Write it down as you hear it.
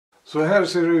Så här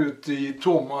ser det ut i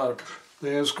Tommarp. Det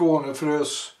är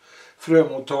Skånefrös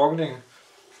frömottagning.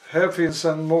 Här finns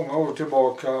sedan många år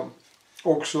tillbaka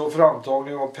också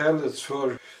framtagning av pellets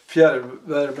för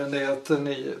fjärrvärmenäten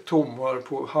i Tommarp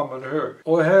på Hammenhög.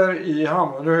 Och här i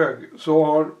Hammenhög så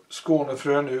har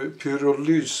Skånefrö nu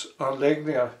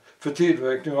pyrolysanläggningar för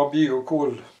tillverkning av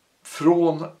biokol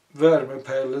från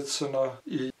värmepelletserna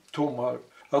i Tommarp.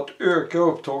 Att öka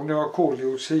upptagningen av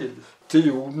koldioxid till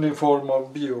jorden i form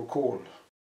av biokol.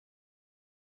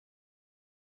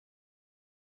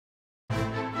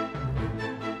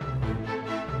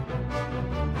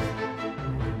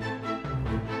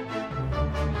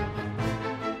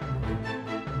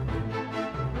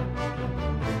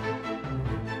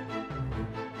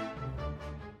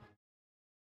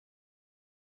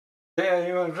 Det är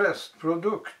ju en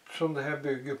restprodukt som det här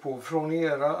bygger på från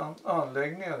era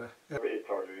anläggningar. Vi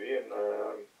tar ju in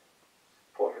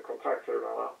från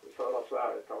kontraktodlarna i södra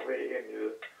Sverige tar vi in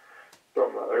ju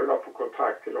de odlar på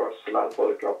kontrakt till oss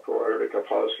lantbrukare på olika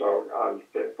fröslag.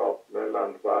 Allt enbart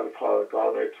mellan vallfrö,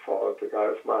 granytefrö till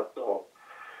gräsmattor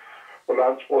och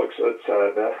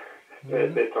lantbruksutsäde.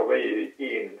 Det tar vi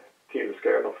in till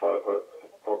Skånefrö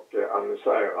och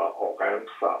analyserar och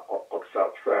rensar och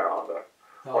certifierar det.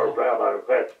 Ja. Och blir det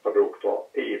restprodukter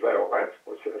i vår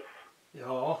rensprocess.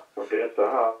 Ja. Och det är så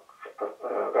här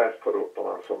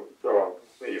restprodukterna som då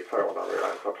vi får när vi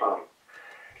rensar fram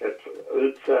ett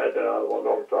utsäde över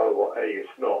långt över EU:s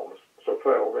norm, så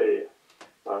får vi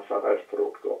massa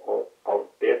restprodukter. Och av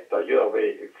detta gör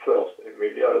vi först en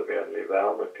miljövänlig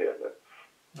värmepellet.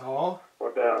 Ja.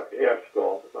 Och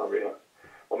därefter, när vi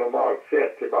har normalt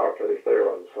sett tillbaka i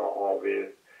historien, så har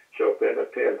vi kört denna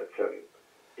pelletsen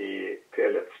i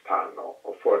pelletspannor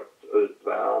och fått ut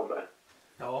värme.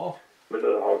 Ja. Men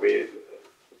nu har vi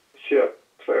köpt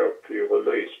 2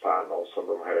 pyrolyspannor som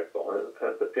de heter.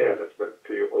 Inte pellets men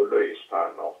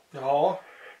pyrolyspannor. Ja.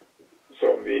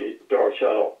 Som vi då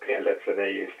kör pelletsen i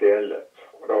istället.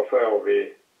 Och då får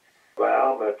vi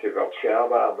värme till vårt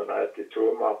fjärrvärmenät i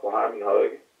Tommarp och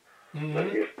Hammenhög.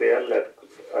 Men istället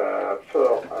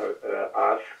för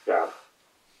aska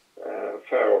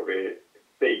får vi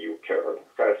biokol,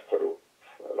 restprodukt,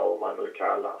 eller vad man nu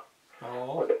kallar.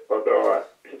 Ja. Och då,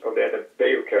 om den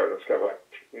biokolen ska vara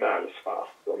knallsvart,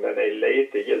 om den är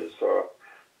lite ljus så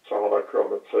har det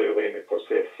kommit syre in i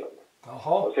processen.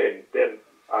 Jaha. Och sen den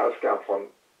askan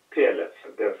från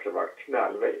pelletsen, den ska vara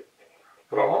knallvit.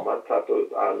 För då har man tagit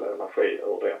ut all energi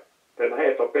ur den. Den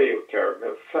heter biokol,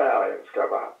 men färgen ska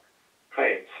vara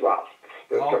rent svart.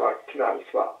 Den ska vara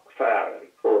knallsvart,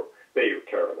 färgen på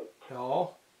biokolen.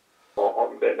 Ja. Och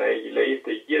om den är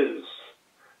lite ljus,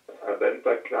 den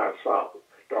inte är knallsvart,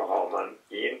 då har man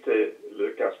inte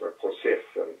lyckats med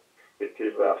processen i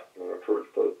tillverkningen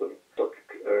fullt ut. Så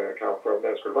kanske om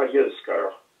den skulle vara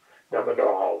ljusgrå, ja men då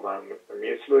har man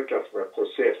misslyckats med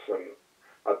processen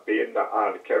att binda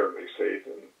all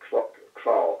koldioxiden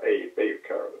kvar i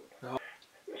biokolen. Ja.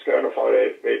 Skånefrö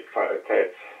är ett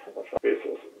kvalitets.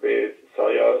 Vi är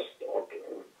seriöst och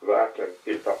verkligen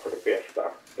tittar på det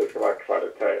bästa. Det ska vara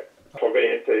kvalitet. För vi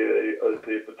är inte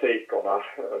ute i butikerna,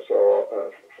 så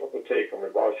för butikerna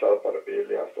vill bara köpa det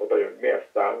billigaste. Och det är ju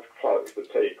mest danskfrö i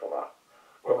butikerna.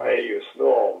 Och EU:s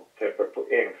norm till på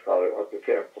ängsfrö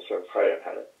 85%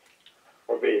 renhet.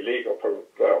 Och vi ligger på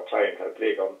vår renhet,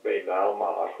 ligger vi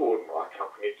närmare 100,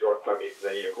 kanske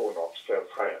 98-99-100%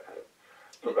 renhet.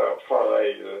 Så vårt frö är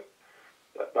ju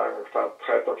ungefär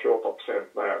 13-14%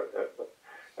 mer,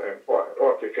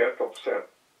 80-15%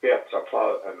 bättre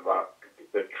frö än vad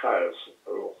det krävs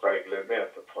ur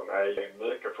reglementet från EU.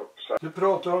 Mycket fokuserat. Du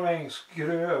pratar om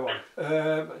ängsgrö.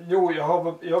 Jo,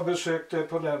 jag besökte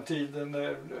på den tiden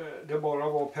det bara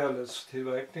var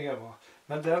pelletstillverkningen.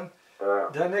 Men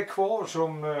den är kvar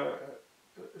som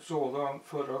sådan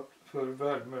för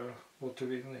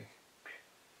värmeåtervinning.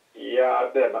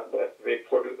 Ja,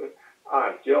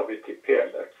 allt gör vi till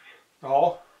pellets.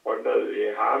 Ja. Och nu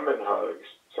i Hammenhögs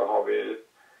så har vi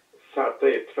satt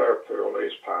dit 2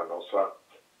 pyrolyspannor så att,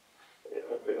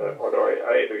 och då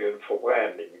är det ju en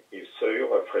förbränning i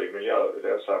syrefri miljö. Det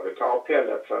är så att vi tar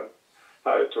pelletsen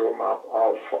här i Tommarp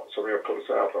som vi har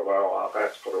producerat av våra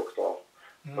restprodukter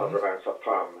när vi rensar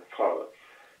fram fröet.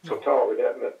 Så tar vi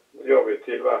den,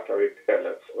 tillverkar vi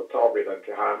pellets och tar vi den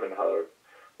till Hammenhög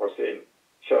och sen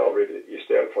kör vi det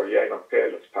istället för genom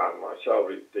pelletspannorna kör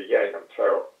vi det genom 2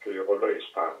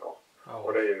 pyrolyspannor. Ja.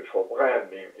 Och det är ju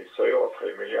förbränning i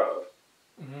syrefri miljö.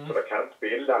 Så det kan inte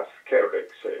bildas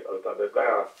koldioxid utan det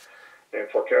blir en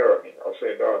förkolning och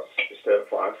sen då istället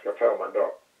för aska får man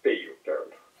då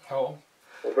biokol. Ja.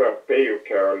 Och vårt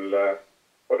biokol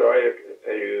och då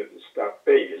är ju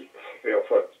stabilt.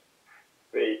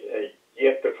 Vi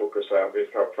jättefokuserade. Vi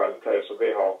ska ha kvalitet, så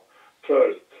vi har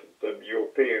följt den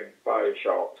European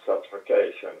Biochar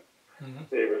Certification.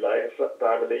 Det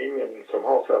är väl ingen som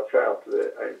har certifierat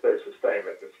det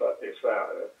systemet i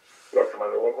Sverige. Då kan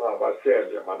man undra, vad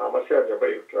säljer man? När man säljer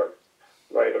biokol,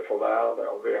 vad är det för värde?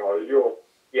 Och vi har gjort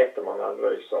jättemånga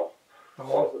analyser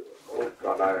och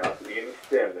uppgraderat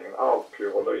inställningen av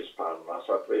pyrolyspannorna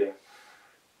så att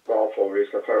varför vi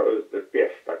ska få ut det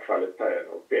bästa kvaliteten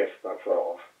och bästa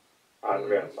för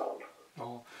användaren.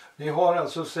 Ja. Ni har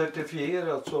alltså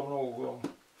certifierat som någon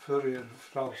för er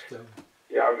framställning?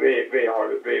 Ja,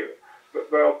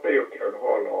 vårt biokol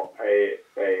håller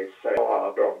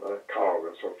bara de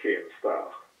kraven som finns där.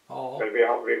 Ja. Men vi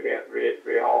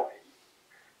har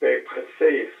det är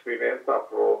precis, vi väntar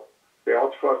på, vi har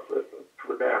inte fått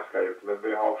på närskrivet, men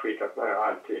vi har skickat ner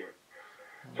allting.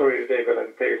 Så det är väl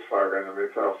en tidsfråga när vi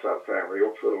får så att säga, vi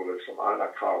uppfyller liksom alla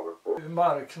kraven på.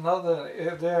 Marknaden,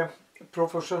 är det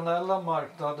professionella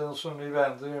marknaden som ni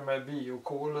vänder er med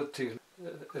biokolet till?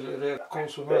 Eller är det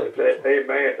konsument? Det är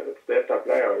medlet. Detta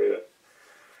blir ju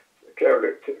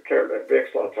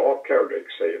växterna tar upp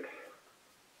koldioxid.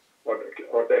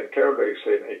 Och den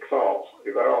koldioxiden är kvar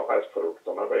i våra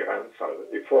restprodukter när vi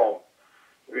rensar i form.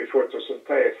 Vid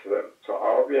fotosyntesen så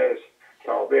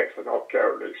tar växten upp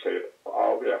koldioxid och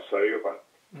avger syre.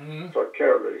 Så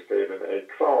koldioxiden är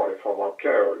kvar i form av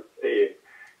kol i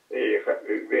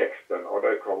växten, och det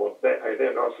är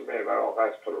det något som är våra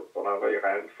restprodukter när vi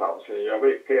rensar. Sen gör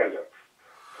vi pellets,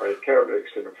 och är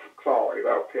koldioxiden kvar i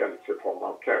vår pellets i form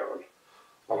av kol.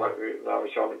 Och när vi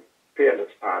kör en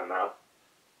pelletspanna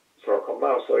så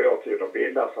kommer det syretid och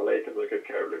bildas lika mycket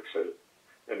koldioxid.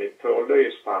 Men i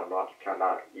pyrolyspannorna kan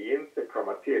det inte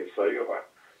komma till syre.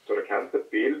 Så det kan inte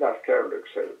bildas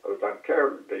koldioxid, utan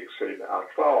koldioxid är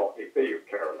kvar i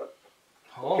biokolet.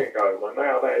 Och sen går man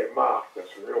ner det i marken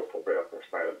som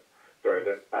jordförbättringsmedel, då är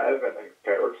den även en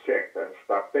kolsänka, en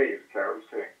stabil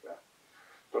kolsänka.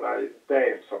 Så det är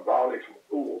det som bara liksom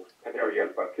kan jag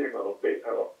hjälpa till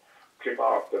med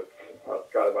klimatet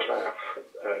att gräva ner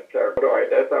kol. Och då är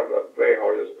detta, vi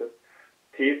har ju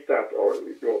tittat och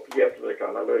gjort jättemycket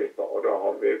analyser, och då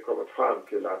har vi kommit fram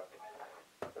till att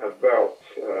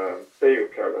vårt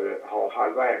biokol har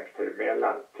halveringstid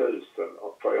mellan 1000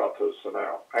 och 4000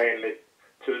 år. Enligt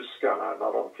tyskarna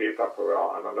när de tittar på våra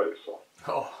analyser.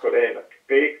 Så det är en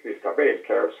riktigt stabil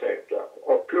kolsänka.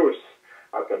 Och plus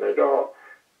att den är då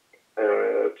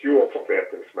ett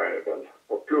jordförbättringsmedel.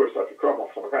 Och plus att det kommer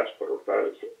från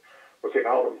restprodukter. Och sen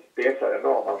har de dessa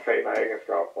enorma fina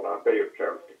egenskaperna.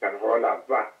 Biokol kan hålla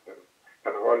vatten,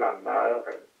 kan hålla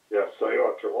näring, ger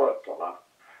syre till rötterna.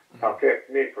 Perfekt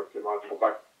mikroklimat för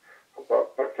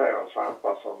bakterier och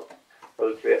svampar som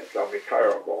utvecklar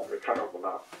mikrober.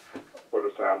 Mikroberna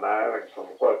producerar näring som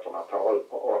rötterna tar upp.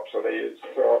 Så det är ju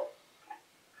så,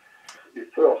 i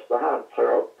första hand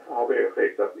så har vi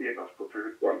riktat in oss på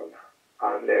fotbollen.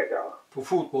 Anläggare. På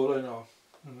fotbollen, ja.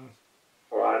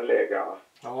 Och anläggare.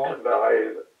 Ja. Där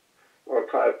är och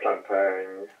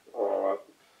trädplantering och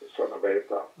sådana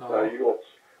bitar. Ja. Det har gjorts.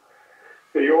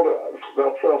 Vi gjorde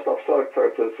vårt första försök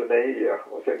 2009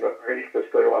 och sen riktigt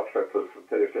stora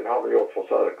 2010. Sen har vi gjort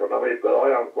försök, och när vi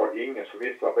började var det ingen som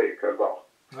visste vad biokol var.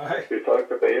 Nej. Vi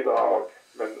sökte bidrag,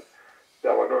 men det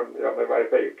var någon, det var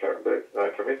biokol,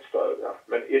 det kan vi inte stödja.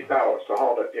 Men idag så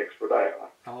har det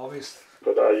exploderat. Ja, visst.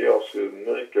 Så där görs ju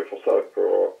mycket försök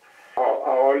på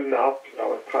alnapp,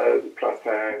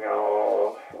 trädplanteringar,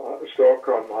 och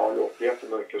Stockholm har gjort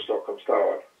jättemycket, Stockholms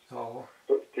stad. Ja.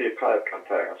 Till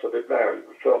trädplanteringar. Så det blir ju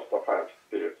först och främst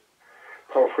till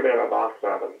professionella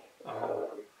marknaden.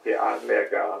 Till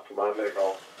anläggare som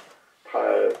anlägger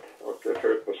träd och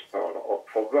fotbollsplaner. Och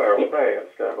för vår del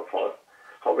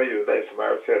har vi ju det som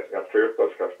målsättning att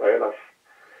fotboll ska spelas.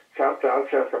 Samtliga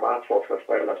allsvenska matcher ska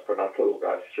spelas på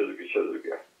naturgräs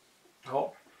 2020.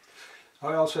 Ja.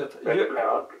 Har jag sett. Men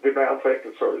det blir inte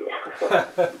riktigt så.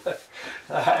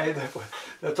 Nej,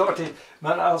 det tar tid.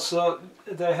 Men alltså,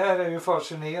 det här är ju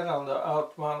fascinerande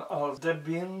att det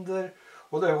binder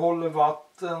och det håller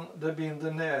vatten, det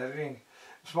binder näring.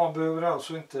 Så man behöver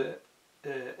alltså inte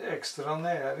extra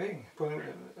näring på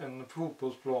en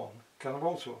fotbollsplan. Kan det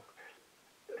vara så?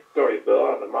 Då i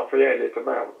början, man får ge lite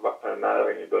mer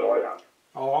näring i början.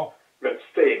 Ja. Men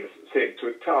sen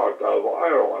totalt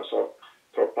över åren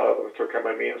så kan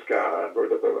man minska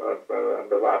både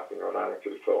bevattning och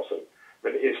näringstillförsel.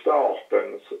 Men i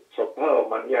starten så behöver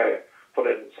man ge, för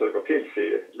den suger till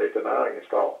sig lite näring i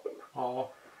starten. Ja.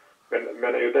 Men det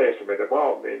är ju det som är det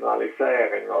bra,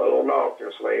 mineralisering och urlakning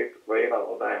och så vidare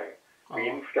och näring.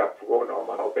 Minskar på grund av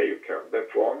man har biokol.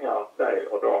 Det fångar det,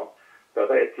 och då där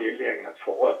det är tillgängligt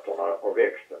för rötterna och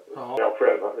växten. Ja. Jag har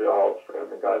själv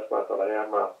en gräsmatta där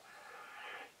hemma.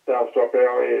 Där stoppar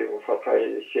jag i ungefär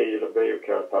 3 kilo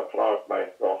biokol per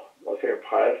kvadratmeter och sen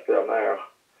fräste jag ner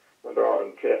men då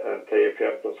en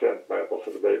 10-15 centimeter så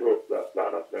det blir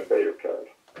uppblandat med biokol.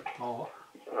 Ja.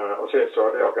 Och sen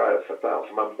sådde jag gräset där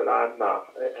så man blandar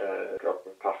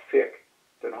perfekt.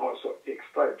 Den har så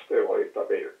extremt stor yta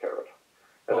biokol.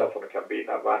 Det är därför den kan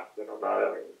binda vatten och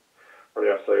näring. Och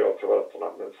det syre till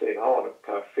rötterna. Men sen har den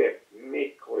perfekt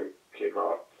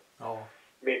mikroklimat. Ja.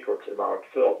 Mikroklimat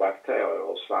för bakterier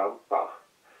och svampar.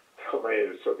 Som är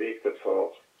ju så viktigt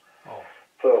för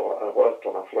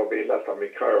rötterna. För då bildas det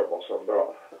mikrober som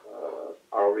då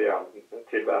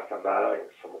tillverkar näring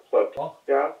som rötter.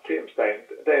 Ja, timsten.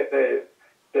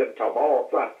 Den tar bara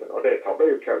upp vatten och det tar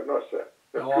biokolen också.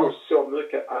 Plus så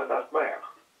mycket annat mer.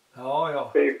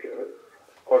 Ja.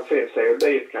 Och sen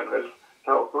zeolit kan väl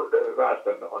ta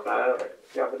vatten och näring.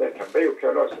 Ja, men det kan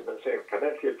biokol också, men sen kan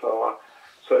den tillföra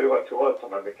syre till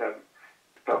rötterna. Det kan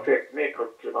perfekt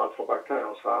mikroklimat för bakterier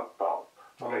och svampar.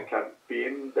 Och det kan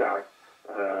binda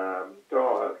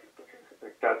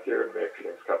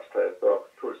kationväxlingskapacitet och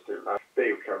positiv.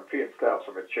 Biokol finns där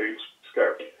som ett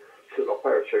kylskåp. Fyller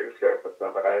på kylskåpet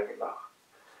när det regnar.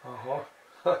 Jaha.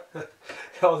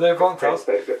 Ja, det är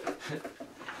fantastiskt.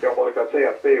 Jag brukar säga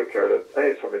att biokolet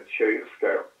är som ett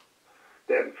kylskåp.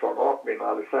 Den fångar upp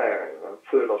mineralisering. Den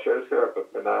fyller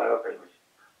kylskåpet med näring.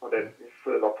 Och den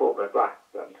fyller på med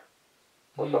vatten.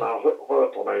 Och så när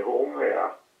rötterna är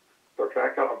hungriga då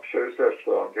knackar de på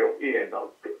kylskåpsdörren, går in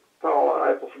och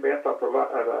äter för mätta på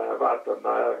vatten,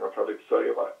 näring och får lite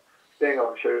syre. Stänger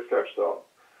de kylskåpsdörren.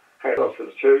 Hela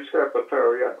kylskåpet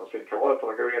på igen och sen kan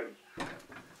rötterna gå in.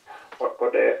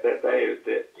 Och det är ju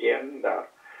det enda,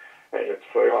 enligt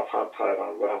 4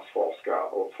 framträdande världsforskare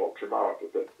och för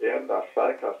klimatet, det enda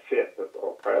säkra sättet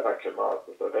att rädda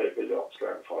klimatet och det vi gör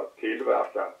för att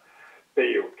tillverka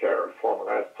biokol från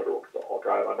restprodukter och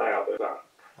gräva ner det där.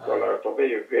 Då låter vi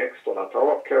ju växterna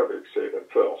ta upp koldioxiden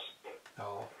först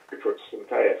i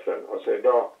fotosyntesen och sen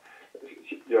då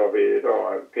gör vi då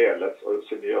en pellets och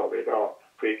sen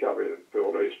skickar vi en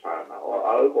pyrolyspanna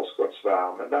och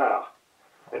överskottsvärmen där.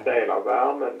 En del av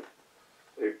värmen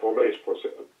i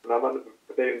pyrolysprocessen.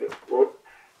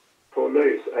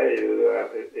 Pyrolys är ju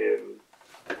en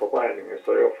förbränning i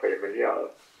syrefri miljö.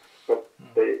 Så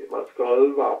man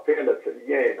skruvar pelletsen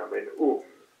genom en ugn.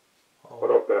 Och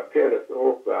då blir pelletsen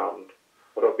uppvärmd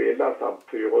och då bildas en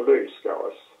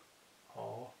pyrolysgas.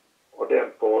 Och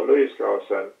den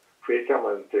pyrolysgasen skickar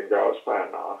man till en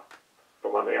gasbrännare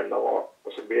som man eldar upp.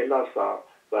 Och så bildas det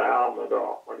värme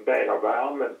då. Och en del av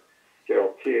värmen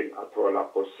går till att hålla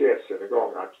processen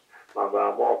igång, att man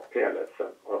värmer upp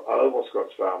pelletsen och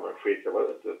överskottsvärmen skickar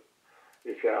ut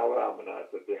i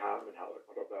fjärrvärmenätet i Hammenhög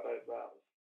och då blir det ett värme.